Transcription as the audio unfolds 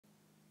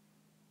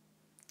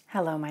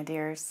Hello, my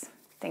dears.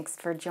 Thanks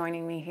for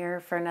joining me here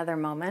for another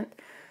moment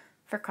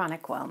for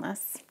chronic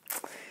wellness.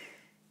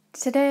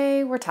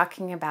 Today, we're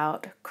talking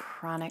about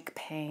chronic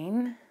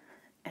pain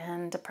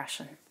and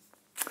depression.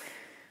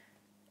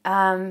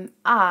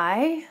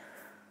 I,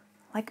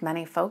 like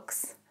many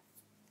folks,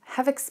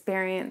 have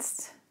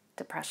experienced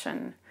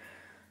depression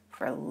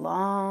for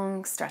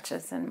long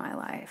stretches in my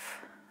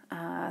life.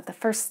 The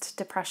first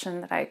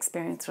depression that I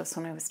experienced was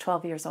when I was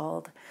 12 years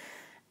old,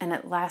 and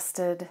it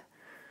lasted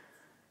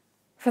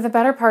for the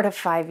better part of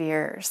 5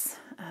 years.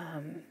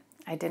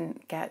 I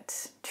didn't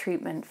get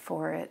treatment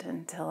for it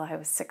until I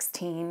was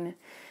 16,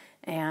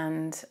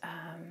 and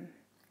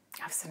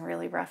I was in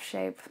really rough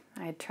shape.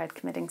 I had tried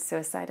committing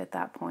suicide at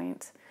that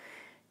point,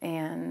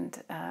 and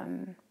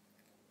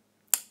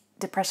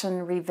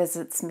depression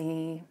revisits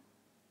me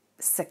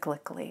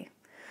cyclically.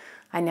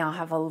 I now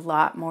have a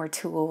lot more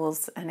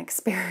tools and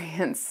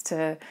experience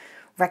to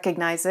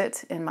recognize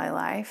it in my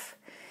life,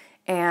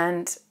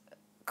 and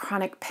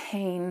chronic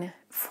pain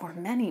for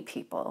many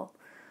people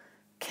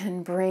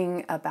can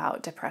bring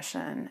about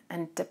depression,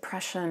 and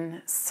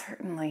depression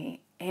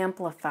certainly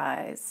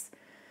amplifies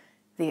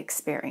the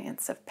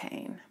experience of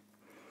pain.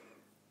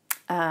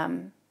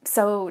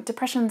 So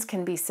depressions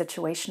can be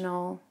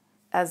situational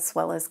as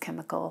well as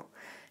chemical,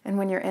 and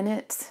when you're in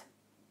it,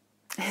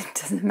 it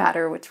doesn't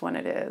matter which one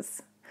it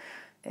is.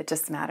 It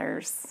just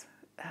matters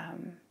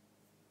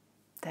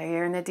that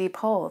you're in a deep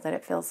hole that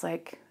it feels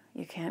like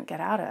you can't get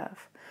out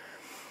of.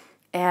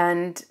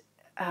 And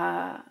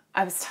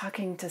I was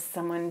talking to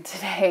someone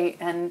today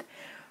and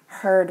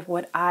heard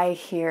what I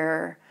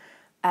hear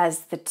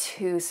as the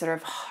two sort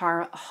of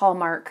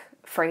hallmark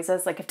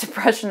phrases. Like if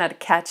depression had a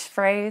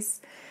catchphrase,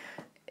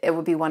 it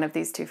would be one of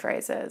these two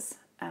phrases.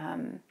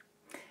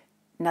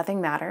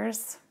 Nothing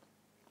matters.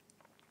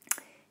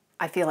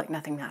 I feel like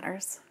nothing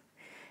matters.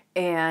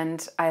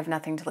 And I have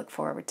nothing to look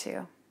forward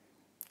to.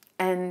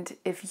 And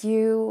if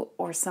you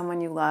or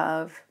someone you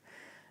love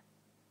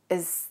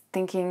is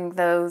thinking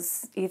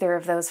either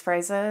of those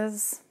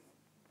phrases,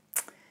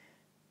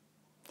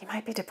 you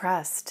might be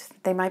depressed.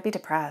 They might be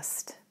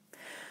depressed.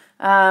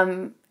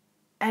 And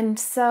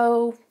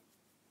so,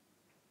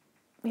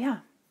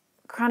 yeah,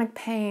 chronic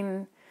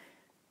pain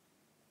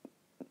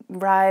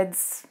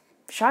rides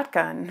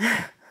shotgun,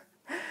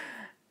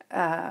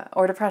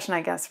 or depression,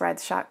 I guess,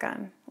 rides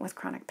shotgun with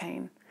chronic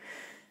pain.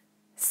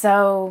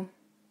 So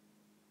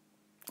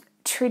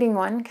treating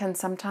one can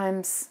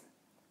sometimes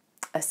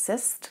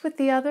assist with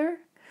the other.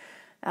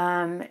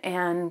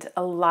 And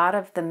a lot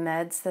of the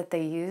meds that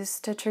they use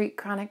to treat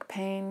chronic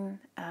pain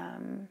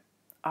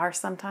are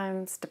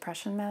sometimes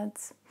depression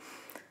meds.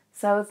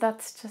 So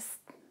that's just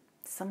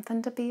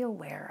something to be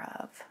aware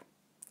of.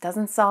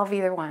 Doesn't solve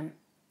either one.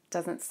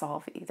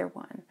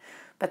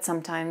 But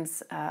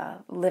sometimes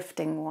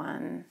lifting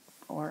one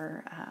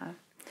or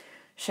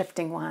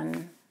shifting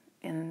one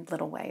in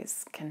little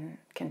ways can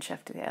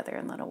shift the other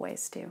in little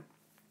ways too.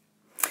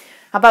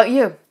 How about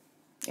you?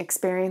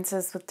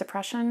 Experiences with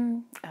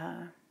depression?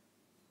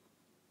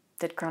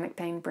 Did chronic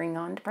pain bring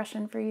on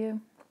depression for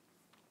you?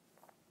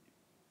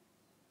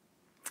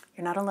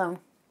 You're not alone.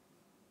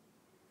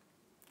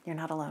 You're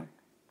not alone.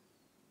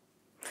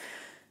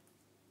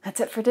 That's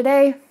it for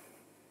today.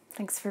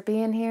 Thanks for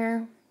being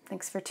here.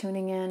 Thanks for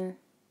tuning in.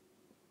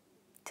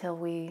 Till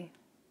we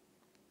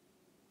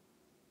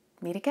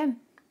meet again.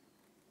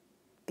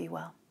 Be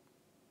well.